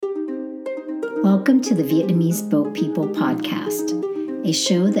Welcome to the Vietnamese Boat People podcast, a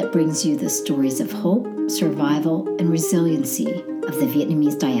show that brings you the stories of hope, survival, and resiliency of the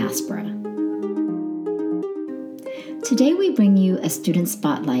Vietnamese diaspora. Today we bring you a student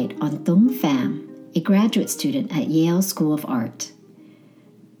spotlight on Tuan Pham, a graduate student at Yale School of Art.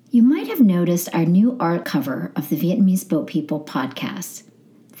 You might have noticed our new art cover of the Vietnamese Boat People podcast.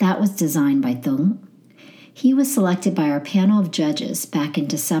 That was designed by Tuan. He was selected by our panel of judges back in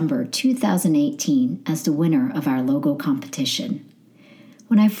December 2018 as the winner of our logo competition.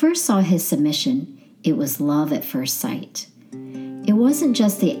 When I first saw his submission, it was love at first sight. It wasn't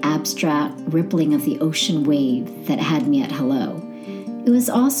just the abstract rippling of the ocean wave that had me at hello. It was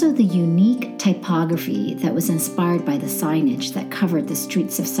also the unique typography that was inspired by the signage that covered the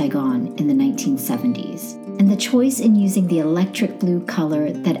streets of Saigon in the 1970s, and the choice in using the electric blue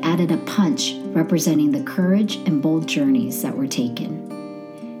color that added a punch representing the courage and bold journeys that were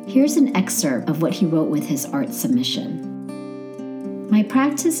taken. Here's an excerpt of what he wrote with his art submission. My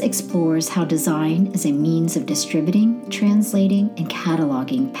practice explores how design is a means of distributing, translating, and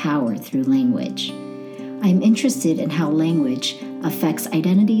cataloging power through language. I am interested in how language affects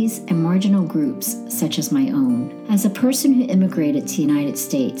identities and marginal groups such as my own. As a person who immigrated to the United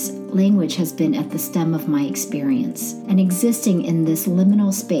States, language has been at the stem of my experience, and existing in this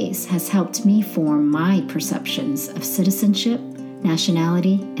liminal space has helped me form my perceptions of citizenship,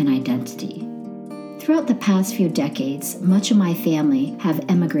 nationality, and identity. Throughout the past few decades, much of my family have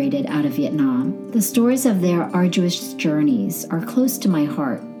emigrated out of Vietnam. The stories of their arduous journeys are close to my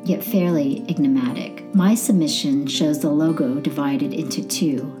heart, yet fairly enigmatic. My submission shows the logo divided into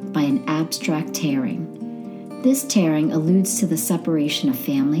two by an abstract tearing. This tearing alludes to the separation of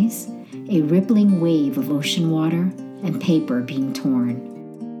families, a rippling wave of ocean water, and paper being torn.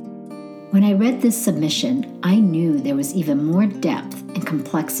 When I read this submission, I knew there was even more depth and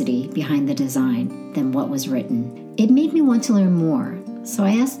complexity behind the design than what was written. It made me want to learn more, so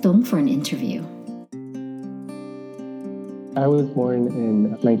I asked Tuan for an interview. I was born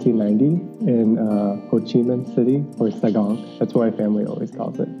in 1990 in Ho Chi Minh City, or Saigon. That's what my family always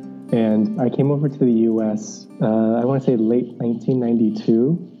calls it. And I came over to the U.S., I want to say late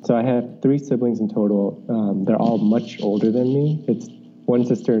 1992. So I have 3 siblings in total. They're all much older than me. It's one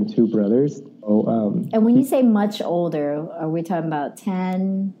sister and 2 brothers. And when you say much older, are we talking about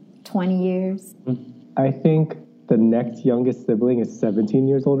 10, 20 years? I think the next youngest sibling is 17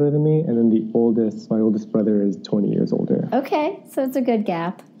 years older than me, and then my oldest brother is 20 years older. Okay, so it's a good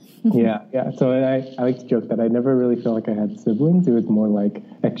gap. Yeah. So I like to joke that I never really felt like I had siblings. It was more like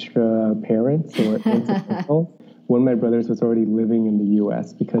extra parents or incidental. One of my brothers was already living in the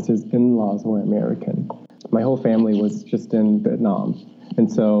U.S. because his in-laws were American. My whole family was just in Vietnam.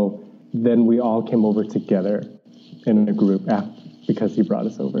 And so then we all came over together in a group because he brought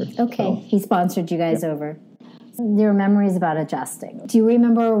us over. Okay, so, he sponsored you guys over. Your memories about adjusting. Do you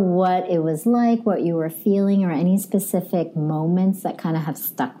remember what it was like, what you were feeling, or any specific moments that kind of have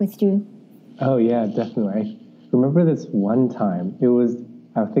stuck with you? Oh, yeah, definitely. I remember this one time.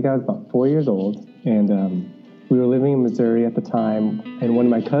 I think I was about 4 years old, and we were living in Missouri at the time, and one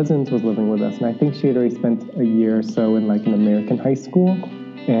of my cousins was living with us, and I think she had already spent a year or so in like an American high school,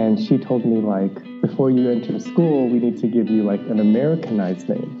 and she told me like, before you enter school, we need to give you like an Americanized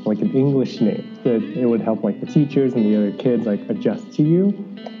name, like an English name, so that it would help like the teachers and the other kids like adjust to you.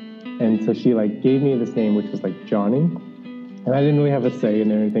 And so she like gave me this name, which was like Johnny, and I didn't really have a say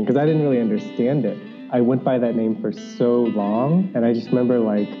in anything because I didn't really understand it. I went by that name for so long, and I just remember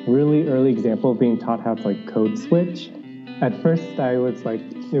like really early example of being taught how to like code switch. At first, I was like,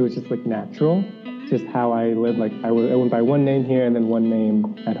 it was just like natural, just how I lived. Like I went by one name here and then one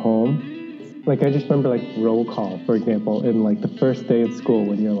name at home. Like I just remember like roll call, for example, in like the first day of school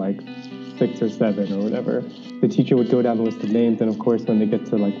when you're like 6 or 7 or whatever. The teacher would go down the list of names, and of course when they get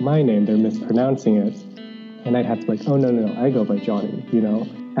to like my name, they're mispronouncing it. And I'd have to like, oh no, I go by Johnny, you know?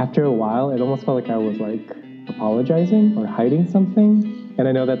 After a while, it almost felt like I was like apologizing or hiding something. And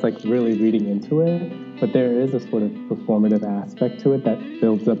I know that's like really reading into it, but there is a sort of performative aspect to it that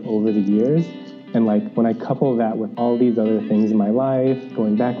builds up over the years. And like when I couple that with all these other things in my life,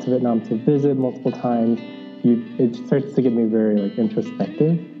 going back to Vietnam to visit multiple times, it starts to get me very like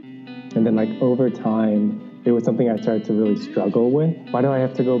introspective. And then like over time, it was something I started to really struggle with. Why do I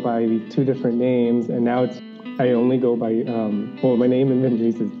have to go by these 2 different names? And now I only go by, my name in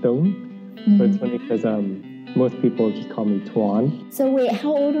Vietnamese is Tuan. Mm-hmm. But it's funny because most people just call me Tuan. So wait,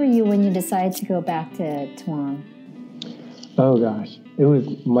 how old were you when you decided to go back to Tuan? Oh gosh, it was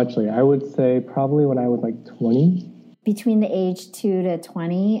much later. I would say probably when I was like 20. Between the age 2 to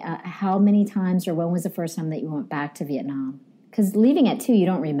 20, how many times or when was the first time that you went back to Vietnam? Because leaving at 2, you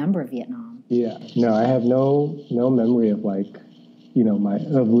don't remember Vietnam. Yeah, no, I have no memory of like,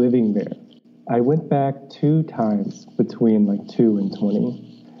 of living there. I went back 2 times between like 2 and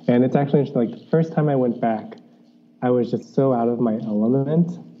 20. And it's actually interesting, like the first time I went back, I was just so out of my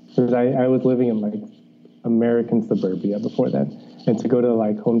element because I was living in like American suburbia before that. And to go to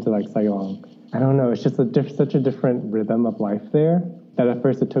like home to like Saigon, I don't know, it's just such a different rhythm of life there that at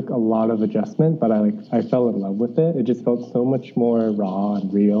first it took a lot of adjustment, but I fell in love with it. It just felt so much more raw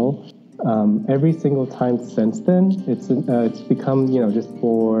and real. Every single time since then, it's become, just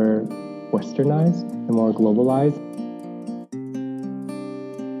more westernized and more globalized.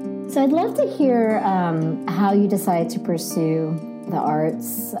 So I'd love to hear how you decide to pursue the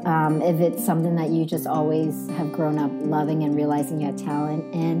arts, if it's something that you just always have grown up loving and realizing you have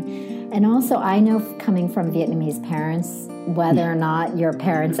talent in. And also, I know coming from Vietnamese parents, whether or not your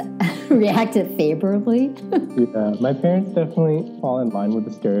parents reacted favorably. Yeah, my parents definitely fall in line with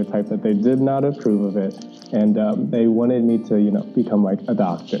the stereotype that they did not approve of it. And they wanted me to, become like a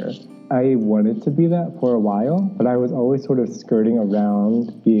doctor. I wanted to be that for a while, but I was always sort of skirting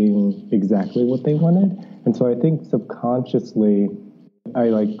around being exactly what they wanted. And so I think subconsciously, I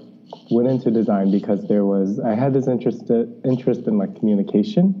went into design because I had this interest in like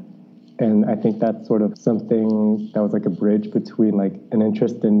communication. And I think that's sort of something that was like a bridge between like an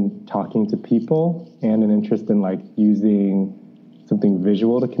interest in talking to people and an interest in like using something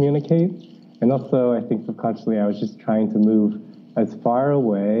visual to communicate. And also I think subconsciously I was just trying to move as far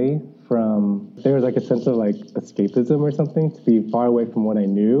away from, there was like a sense of like escapism or something, to be far away from what I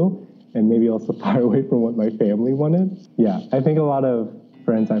knew and maybe also far away from what my family wanted. Yeah, I think a lot of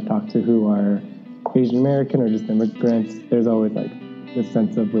friends I've talked to who are Asian American or just immigrants, there's always like this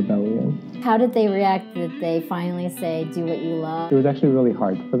sense of rebellion. How did they react? Did they finally say, do what you love? It was actually really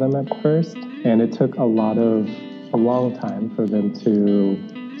hard for them at first, and it took a long time for them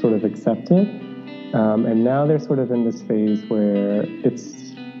to sort of accept it. And now they're sort of in this phase where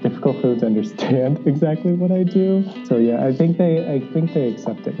it's difficult for them to understand exactly what I do. So yeah, I think they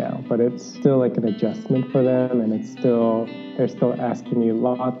accept it now, but it's still like an adjustment for them, and they're still asking me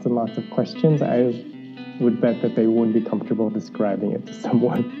lots and lots of questions. I would bet that they wouldn't be comfortable describing it to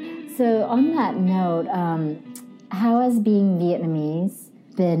someone. So on that note, how has being Vietnamese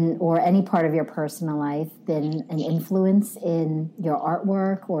been, or any part of your personal life, been an influence in your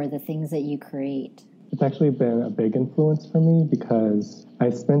artwork or the things that you create? It's actually been a big influence for me because I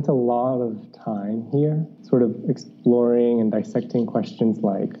spent a lot of time here sort of exploring and dissecting questions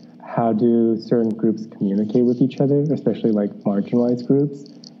like, how do certain groups communicate with each other, especially like marginalized groups,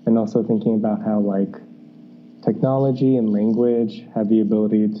 and also thinking about how like technology and language have the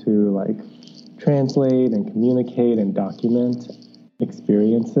ability to like translate and communicate and document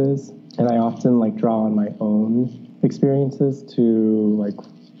experiences. And I often like draw on my own experiences to like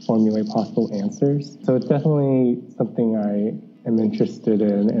formulate possible answers. So it's definitely something I am interested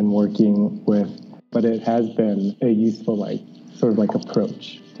in and working with, but it has been a useful like sort of like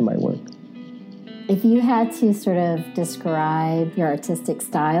approach to my work. If you had to sort of describe your artistic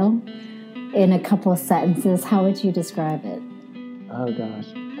style in a couple of sentences, how would you describe it? Oh gosh.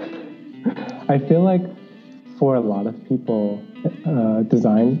 I feel like for a lot of people,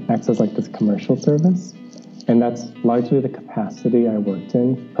 design acts as like this commercial service. And that's largely the capacity I worked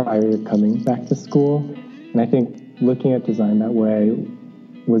in prior to coming back to school. And I think looking at design that way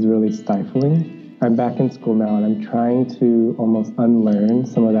was really stifling. I'm back in school now and I'm trying to almost unlearn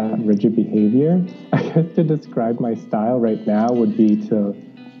some of that rigid behavior. I guess to describe my style right now would be to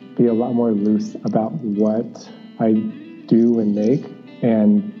be a lot more loose about what I do and make,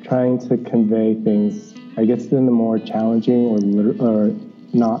 and trying to convey things, I guess, in a more challenging or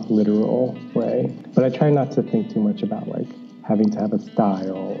not literal way. But I try not to think too much about like having to have a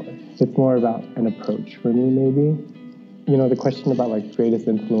style. It's more about an approach for me, maybe. The question about like greatest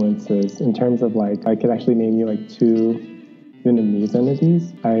influences in terms of like, I could actually name you like 2 Vietnamese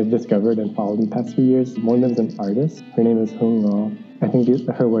entities I've discovered and followed in the past few years. One of them is an artist. Her name is Hung Ngo. I think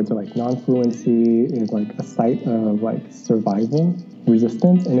her words are like, non-fluency is like a site of like survival,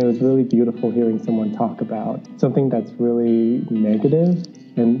 resistance. And it was really beautiful hearing someone talk about something that's really negative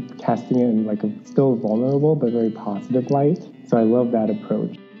and casting it in like a still vulnerable but very positive light. So I love that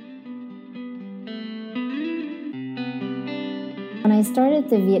approach. When I started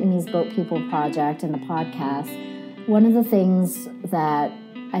the Vietnamese Boat People project and the podcast, one of the things that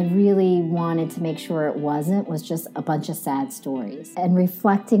I really wanted to make sure it was just a bunch of sad stories. And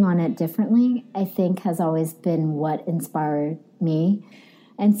reflecting on it differently, I think, has always been what inspired me.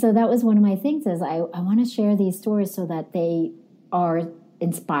 And so that was one of my things, is I want to share these stories so that they are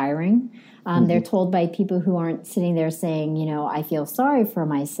inspiring. They're told by people who aren't sitting there saying, I feel sorry for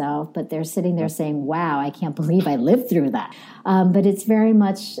myself, but they're sitting there saying, wow, I can't believe I lived through that. But it's very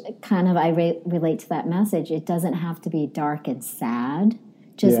much kind of, I relate to that message. It doesn't have to be dark and sad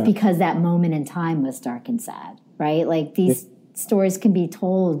just because that moment in time was dark and sad, right? Like these stories can be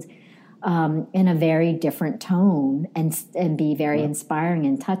told in a very different tone and be very inspiring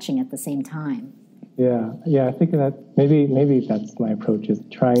and touching at the same time. Yeah, I think that maybe that's my approach, is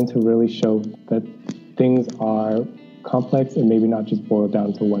trying to really show that things are complex and maybe not just boiled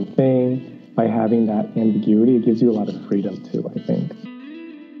down to one thing. By having that ambiguity, it gives you a lot of freedom too, I think.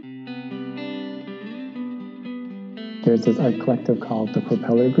 There's this art collective called the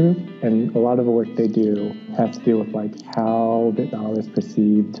Propeller Group, and a lot of the work they do has to do with like how Vietnam is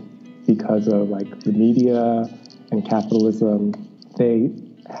perceived because of like the media and capitalism. They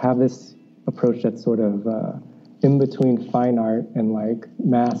have this approach that's sort of in between fine art and like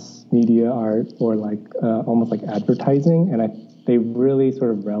mass media art, or like almost like advertising. And they really sort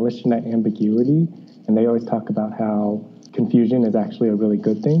of relish in that ambiguity. And they always talk about how confusion is actually a really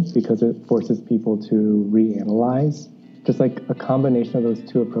good thing because it forces people to reanalyze. Just like a combination of those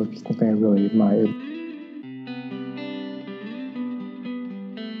two approaches is something I really admire.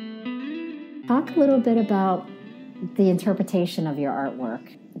 Talk a little bit about the interpretation of your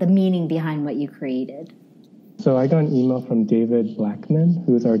artwork, the meaning behind what you created. So I got an email from David Blackman,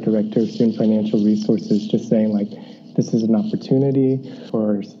 who is our director of student financial resources, just saying like, this is an opportunity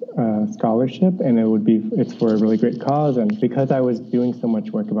for scholarship, and it's for a really great cause. And because I was doing so much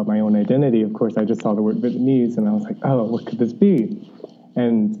work about my own identity, of course, I just saw the word Vietnamese, and I was like, oh, what could this be?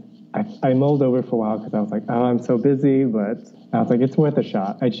 And I mulled over for a while because I was like, oh, I'm so busy, but I was like, it's worth a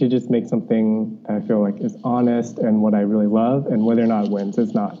shot. I should just make something that I feel like is honest and what I really love, and whether or not it wins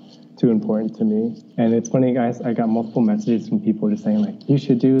is not too important to me. And it's funny, guys, I got multiple messages from people just saying like, you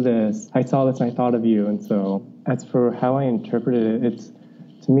should do this. I saw this and I thought of you. And so as for how I interpreted it,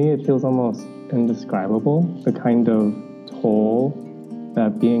 to me, it feels almost indescribable, the kind of toll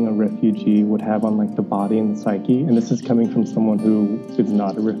that being a refugee would have on like the body and the psyche. And this is coming from someone who is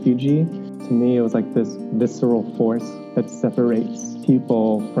not a refugee. To me, it was like this visceral force that separates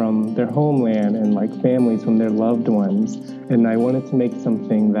people from their homeland and like families from their loved ones. And I wanted to make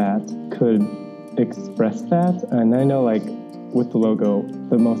something that could express that. And I know like with the logo,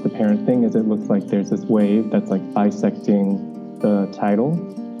 the most apparent thing is it looks like there's this wave that's like bisecting the title.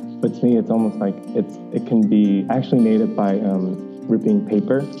 But to me, it's almost like it can be actually made it by ripping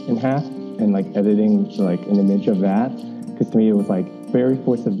paper in half and like editing like an image of that. Because to me, it was like very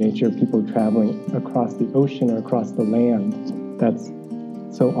force of nature, people traveling across the ocean or across the land. That's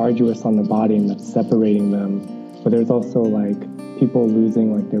so arduous on the body and that's separating them. But there's also like people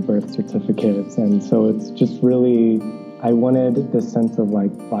losing like their birth certificates. And so it's just really, I wanted this sense of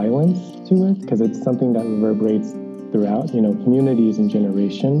like violence to it because it's something that reverberates throughout, communities and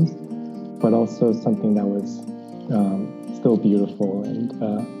generations, but also something that was still beautiful and,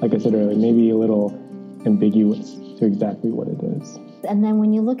 like I said earlier, maybe a little ambiguous to exactly what it is. And then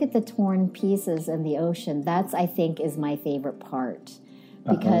when you look at the torn pieces in the ocean, that's, I think, is my favorite part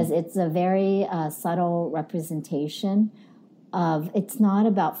because it's a very subtle representation of, it's not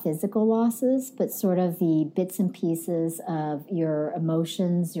about physical losses, but sort of the bits and pieces of your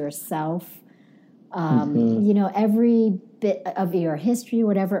emotions, yourself, every bit of your history,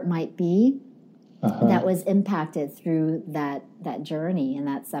 whatever it might be, that was impacted through that journey and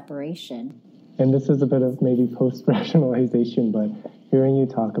that separation. And this is a bit of maybe post-rationalization, but hearing you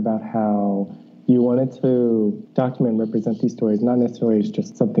talk about how you wanted to document and represent these stories, not necessarily as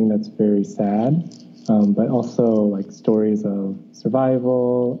just something that's very sad, but also like stories of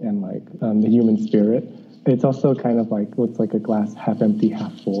survival and like the human spirit. It's also kind of like, looks like a glass half empty,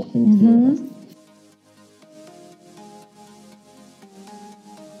 half full.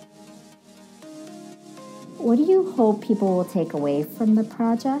 What do you hope people will take away from the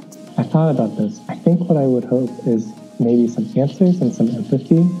project? I thought about this. I think what I would hope is maybe some answers and some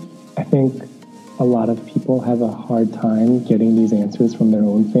empathy. I think a lot of people have a hard time getting these answers from their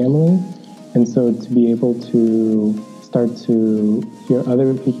own family. And so to be able to start to hear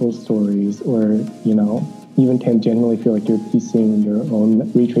other people's stories or, even tangentially feel like you're retracing your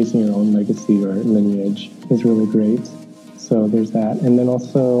own legacy or lineage is really great. So there's that. And then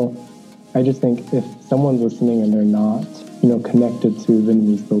also, I just think if someone's listening and they're not, connected to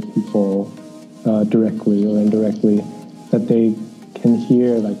Vietnamese Boat People directly or indirectly, that they can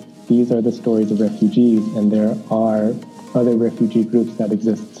hear like these are the stories of refugees, and there are other refugee groups that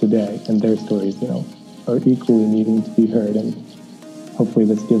exist today, and their stories, are equally needing to be heard. And hopefully,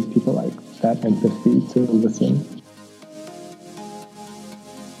 this gives people like that empathy to listen.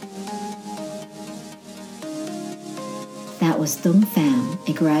 was Tuan Pham,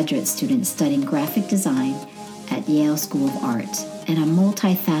 a graduate student studying graphic design at Yale School of Art and a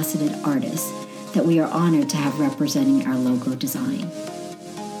multifaceted artist that we are honored to have representing our logo design.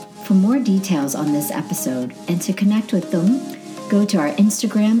 For more details on this episode and to connect with Tuan, go to our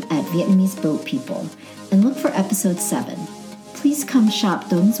Instagram at Vietnamese Boat People and look for episode 7. Please come shop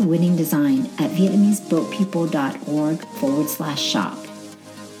Tuan's winning design at vietnameseboatpeople.org/shop.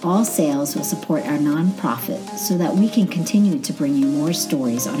 All sales will support our nonprofit so that we can continue to bring you more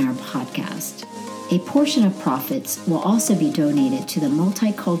stories on our podcast. A portion of profits will also be donated to the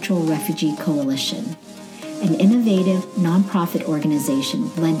Multicultural Refugee Coalition, an innovative nonprofit organization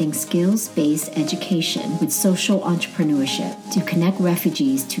blending skills-based education with social entrepreneurship to connect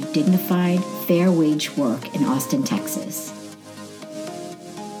refugees to dignified, fair wage work in Austin, Texas.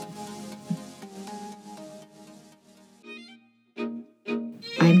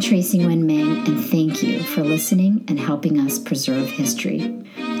 I'm Tracy Nguyen Meng, and thank you for listening and helping us preserve history.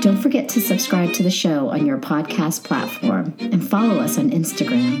 Don't forget to subscribe to the show on your podcast platform and follow us on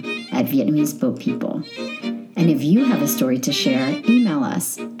Instagram at Vietnamese Boat People. And if you have a story to share, email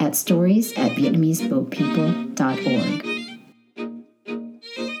us at stories@vietnameseboatpeople.org.